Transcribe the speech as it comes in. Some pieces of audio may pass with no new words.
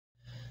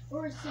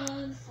Or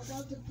son,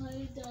 about to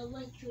pay the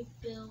electric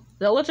bill.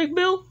 The electric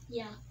bill?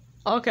 Yeah.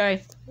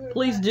 Okay,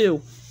 please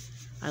do.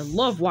 I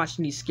love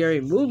watching these scary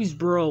movies,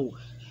 bro.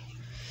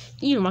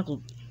 Even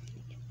Michael,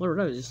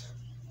 whatever that is.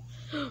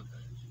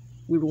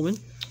 Weird Woman.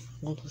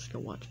 Well, let's go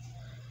watch.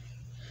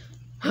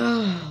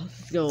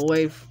 Let's go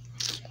away.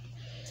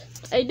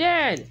 Hey,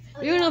 Dad,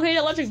 you're gonna pay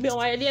the electric bill.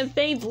 My damn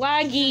thing's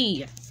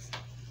laggy.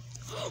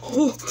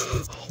 Oh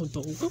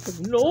no!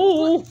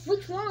 No!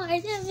 What's wrong? I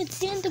haven't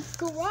seen the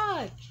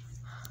garage.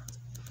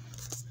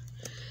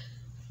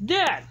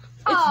 Dad,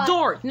 it's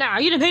dark now.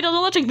 You didn't pay the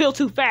electric bill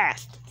too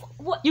fast.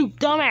 What? You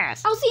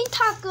dumbass! I was eating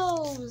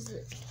tacos.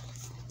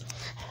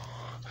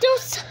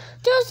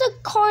 There's a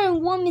car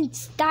and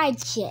woman's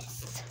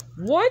digest.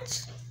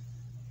 What?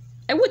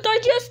 And what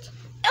digest?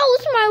 It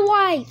was my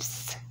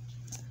wife's.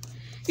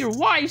 Your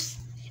wife's?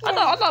 Yeah.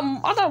 I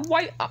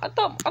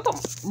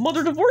thought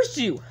mother divorced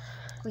you.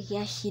 Well,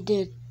 yes, she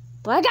did.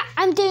 But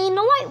I'm dating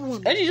a white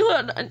woman. And you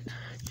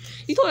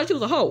told her she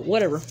was a hoe.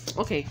 Whatever.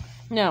 Okay.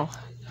 Now,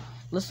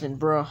 listen,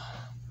 bro.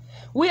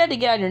 We had to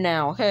get out of here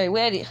now. Okay, we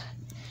had to.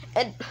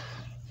 And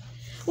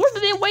where's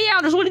the damn way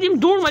out? There's one of them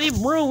door in my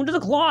damn room. There's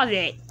a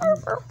closet.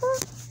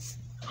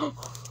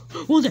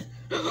 What was that?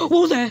 What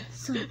was that?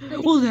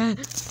 What was that?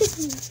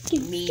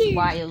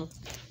 Meanwhile.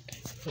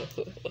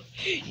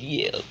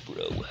 Yeah,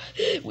 bro.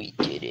 We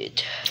did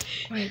it.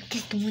 Alright,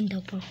 get the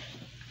window, bro.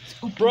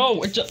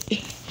 Bro, it's an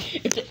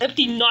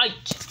empty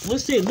night.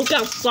 Listen, look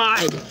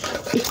outside.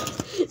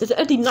 It's an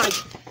empty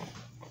night.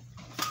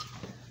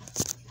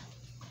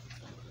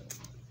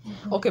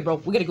 Okay, bro,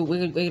 we gotta go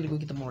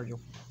get the Mario.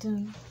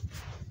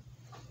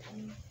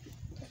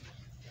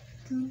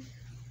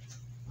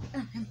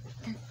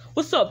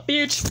 What's up,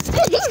 bitch?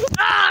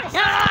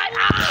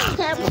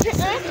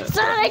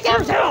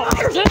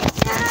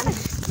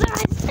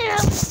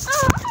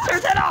 There's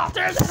it off!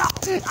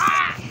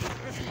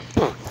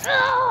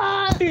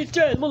 Hey,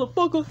 Jen,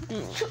 motherfucker!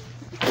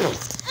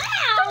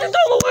 Throw him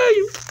away!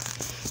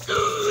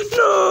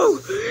 No!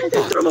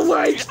 Throw him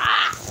away!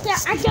 Yeah,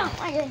 I don't.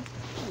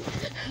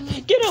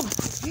 Get him!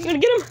 You gonna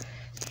get him?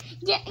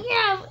 Yeah,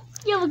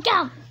 we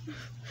go.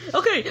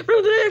 Okay, bring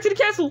him back to the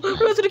castle! Bring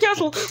him to the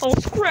castle! Oh,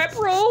 crap,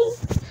 bro!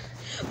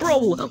 Bro,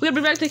 we gotta bring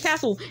him back to the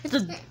castle! It's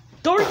a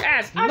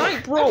dark-ass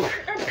night, bro!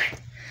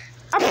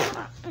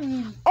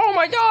 Oh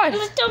my god!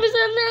 Let's dump his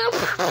in now.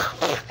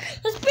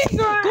 Let's pick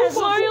your ass,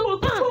 Mario.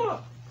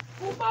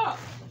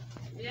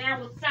 Yeah,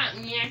 what's up,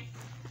 man?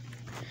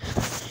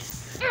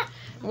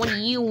 What do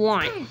you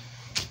want?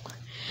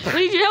 I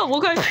need your help,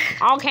 okay?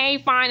 Okay,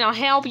 fine, I'll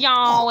help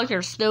y'all with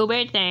your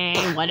stupid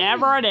thing,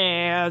 whatever it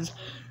is.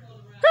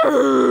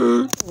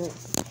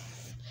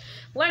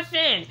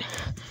 Listen,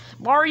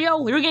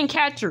 Mario, you're getting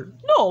captured.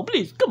 No,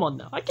 please, come on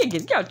now. I can't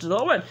get captured,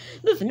 though, man.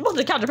 Listen, you want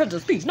to capture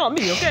Princess Peach, not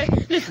me, okay?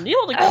 Listen, you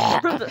want to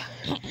capture Princess.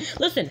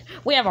 Listen,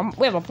 we have a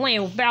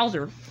plan with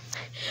Bowser.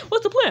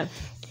 What's the plan?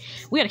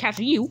 We gotta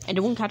capture you, and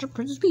then we'll capture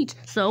Princess Peach,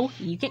 so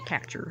you can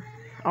capture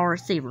or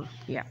save her.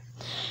 Yeah.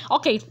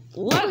 Okay,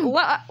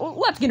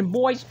 let's get him,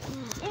 boys.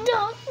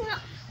 No.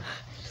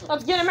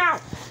 Let's get him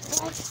out.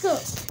 Let's go.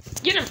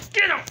 Get him.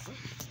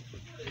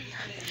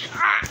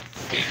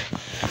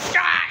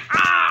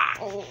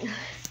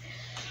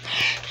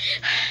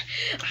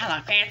 I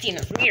look fancy in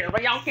this mirror,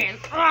 but y'all can't.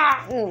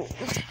 Come on,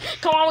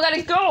 we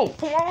gotta go.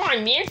 Come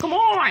on, man. Come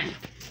on.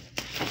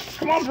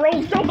 Come on, bro. Go,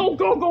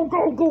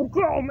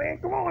 man.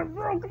 Come on,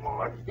 bro. Come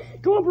on.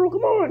 Come on, bro.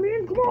 Come on,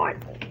 man. Come on.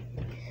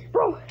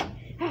 Bro.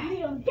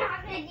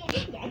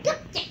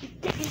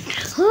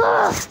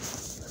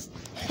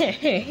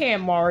 Hey,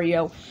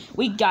 Mario.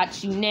 We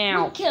got you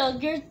now. We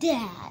killed your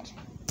dad.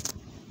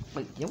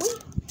 Wait, did we?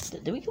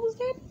 Did we kill his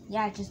dad?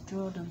 Yeah, I just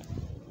drilled him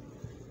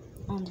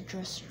on the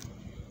dresser.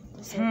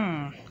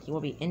 He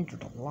will be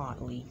injured a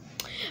lot, Lee.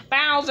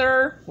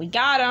 Bowser, we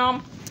got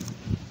him.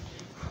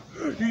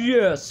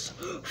 Yes,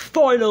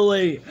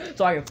 finally.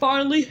 So I can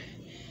finally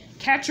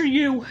capture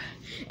you,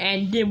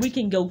 and then we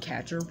can go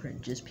capture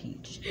Princess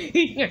Peach.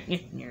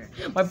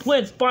 My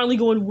plan's finally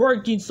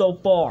working so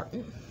far.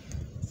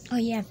 Oh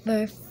yeah,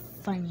 very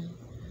funny.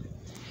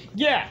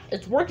 Yeah,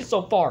 it's working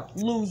so far,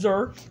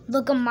 loser.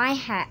 Look at my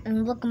hat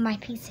and look at my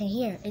piece of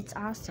hair. It's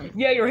awesome.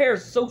 Yeah, your hair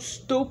is so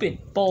stupid,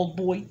 bald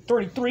boy.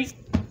 33.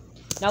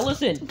 Now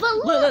listen. But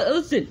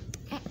listen.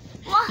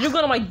 You're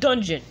going to my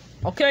dungeon,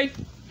 okay?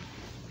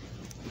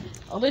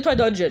 I'll leave my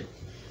dungeon.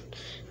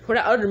 Where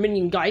that other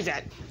minion guy's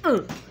at.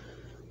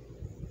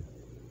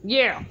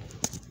 Yeah.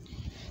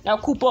 Now,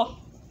 Koopa.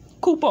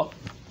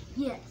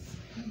 Yes.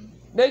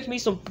 Make me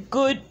some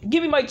good.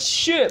 Give me my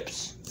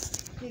chips.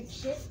 Good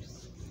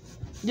chips?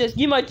 Yes, give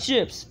me my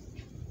chips.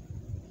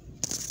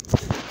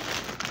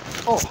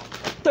 Oh,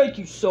 thank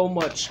you so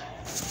much.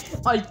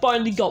 I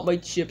finally got my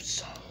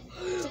chips.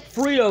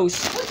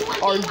 Fritos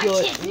are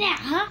good. Chips now,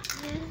 huh?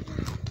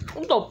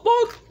 What the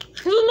fuck?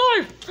 There's a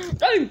knife.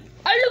 Hey,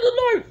 there's a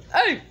knife.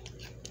 Hey,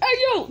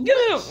 yo, get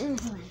him.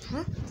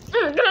 Huh?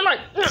 Get a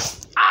knife.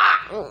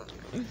 Ah.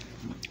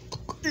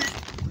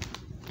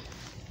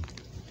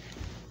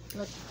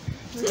 Look.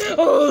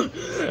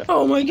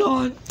 Oh my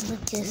god.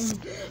 Look this.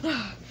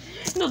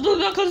 No,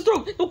 not cut his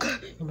throat. Okay.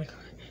 Oh my god.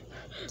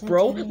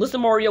 Bro,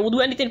 listen, Mario. We'll do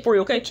anything for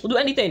you, okay? We'll do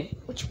anything.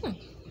 Which one?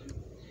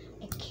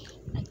 I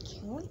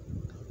kill?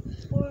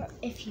 Or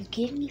if you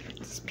give me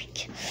this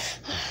picture.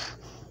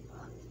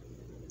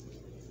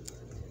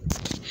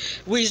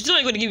 We still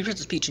ain't gonna give you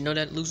Princess Peach, you know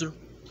that, loser?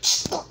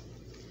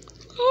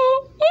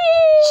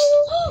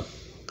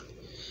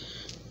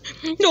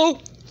 No!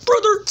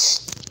 Brother!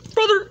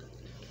 Brother!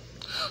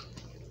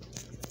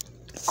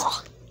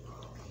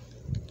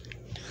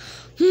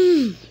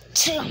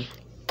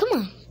 Come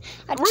on.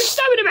 We're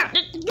stabbing him out!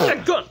 Get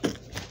that gun!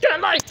 Get that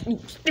knife! You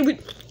stupid!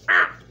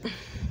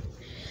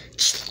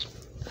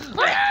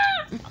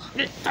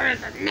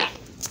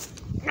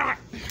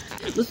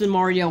 Listen,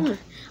 Mario.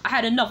 I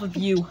had enough of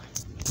you.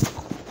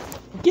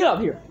 Get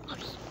up here!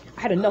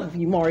 I had enough of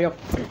you, Mario.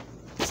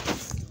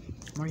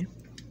 Mario,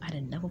 I had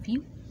enough of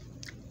you.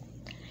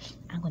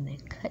 I'm gonna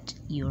cut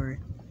your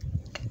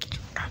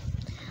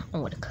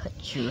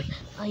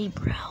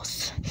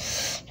eyebrows.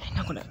 And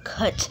I'm gonna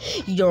cut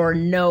your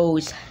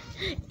nose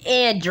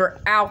and your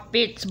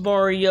outfits,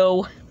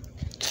 Mario.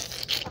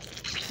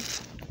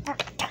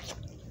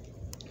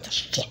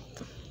 Shit.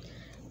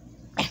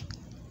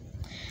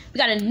 We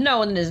got a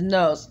no in his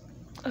nose.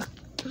 How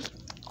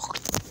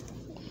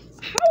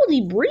is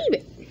he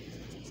breathing?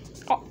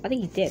 Oh, I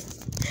think he's dead.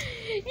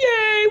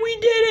 Yay, we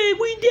did it!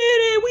 We did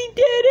it! We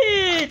did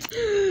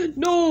it!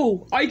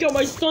 No, I got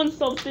my son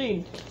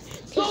something.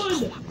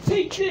 Son,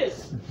 take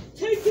this.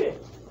 Take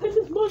it. Take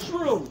this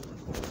mushroom.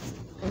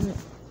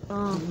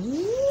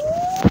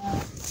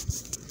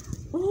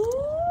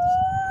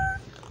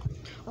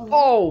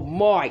 Oh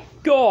my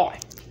god.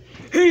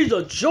 He's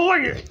a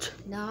giant.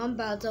 Now I'm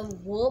about to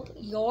whoop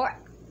your...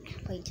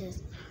 Wait,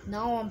 just...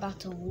 Now I'm about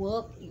to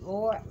whoop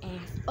your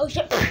ass. Oh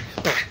shit! Oh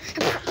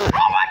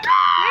my god!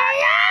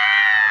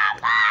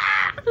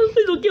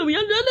 Please don't kill me.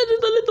 I'm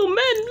just a little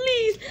man,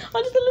 please.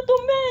 I'm just a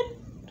little man.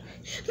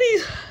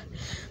 Please.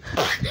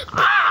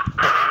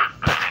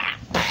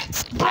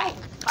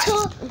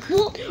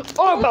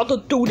 I'm about to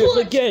do this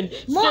again.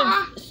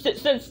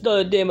 Since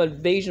the damn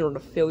invasion or the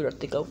failure, I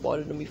think I've fought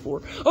it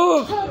before.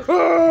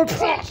 Your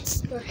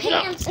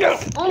hands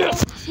on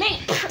me.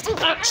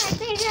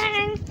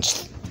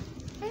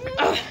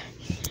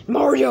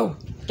 Mario,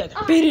 get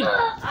beat it.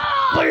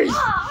 Please.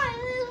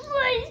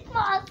 Please,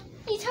 boss.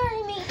 He's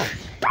hurting me.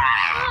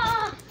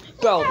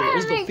 Bowser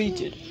is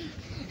defeated.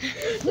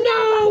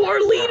 No, our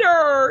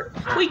leader.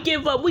 We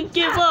give up. We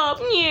give up.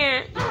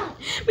 Yeah.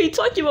 Me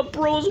I give up,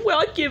 bro, as well.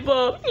 I give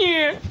up.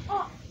 Yeah.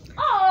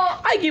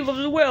 I give up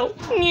as well.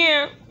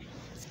 Yeah.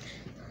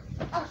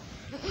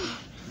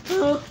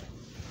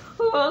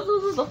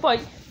 This is a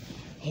fight.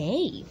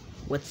 Hey,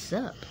 what's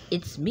up?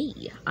 It's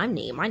me. My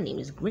name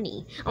is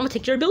Grinny. I'm gonna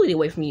take your ability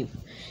away from you.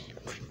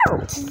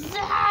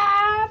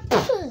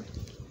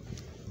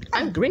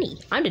 I'm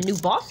Grinny. I'm the new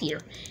boss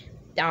here.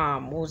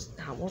 What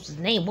was his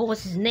name? What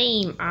was his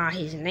name?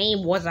 His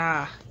name was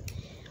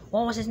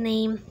what was his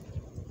name?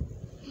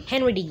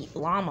 Henry the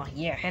Llama.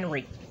 Yeah,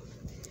 Henry.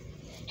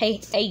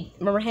 Hey,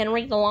 remember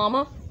Henry the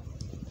Llama?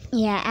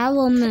 Yeah, I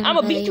will remember. I'm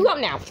gonna beat you up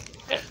now.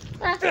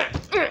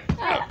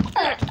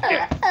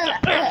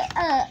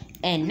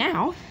 And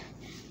now,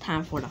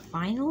 time for the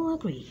final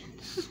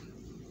ingredients.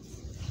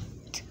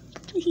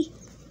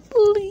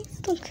 Please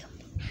don't kill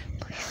me.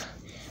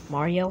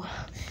 Mario,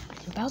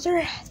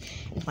 Bowser,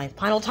 it's my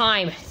final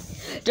time.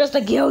 Just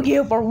to kill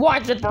you for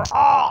once and for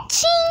all.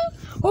 Ching!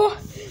 Oh,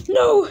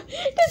 no,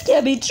 this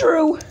can't be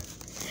true.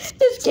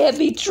 This can't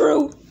be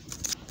true.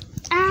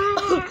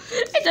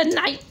 It's a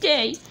nice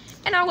day,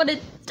 and I'm gonna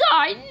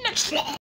die next.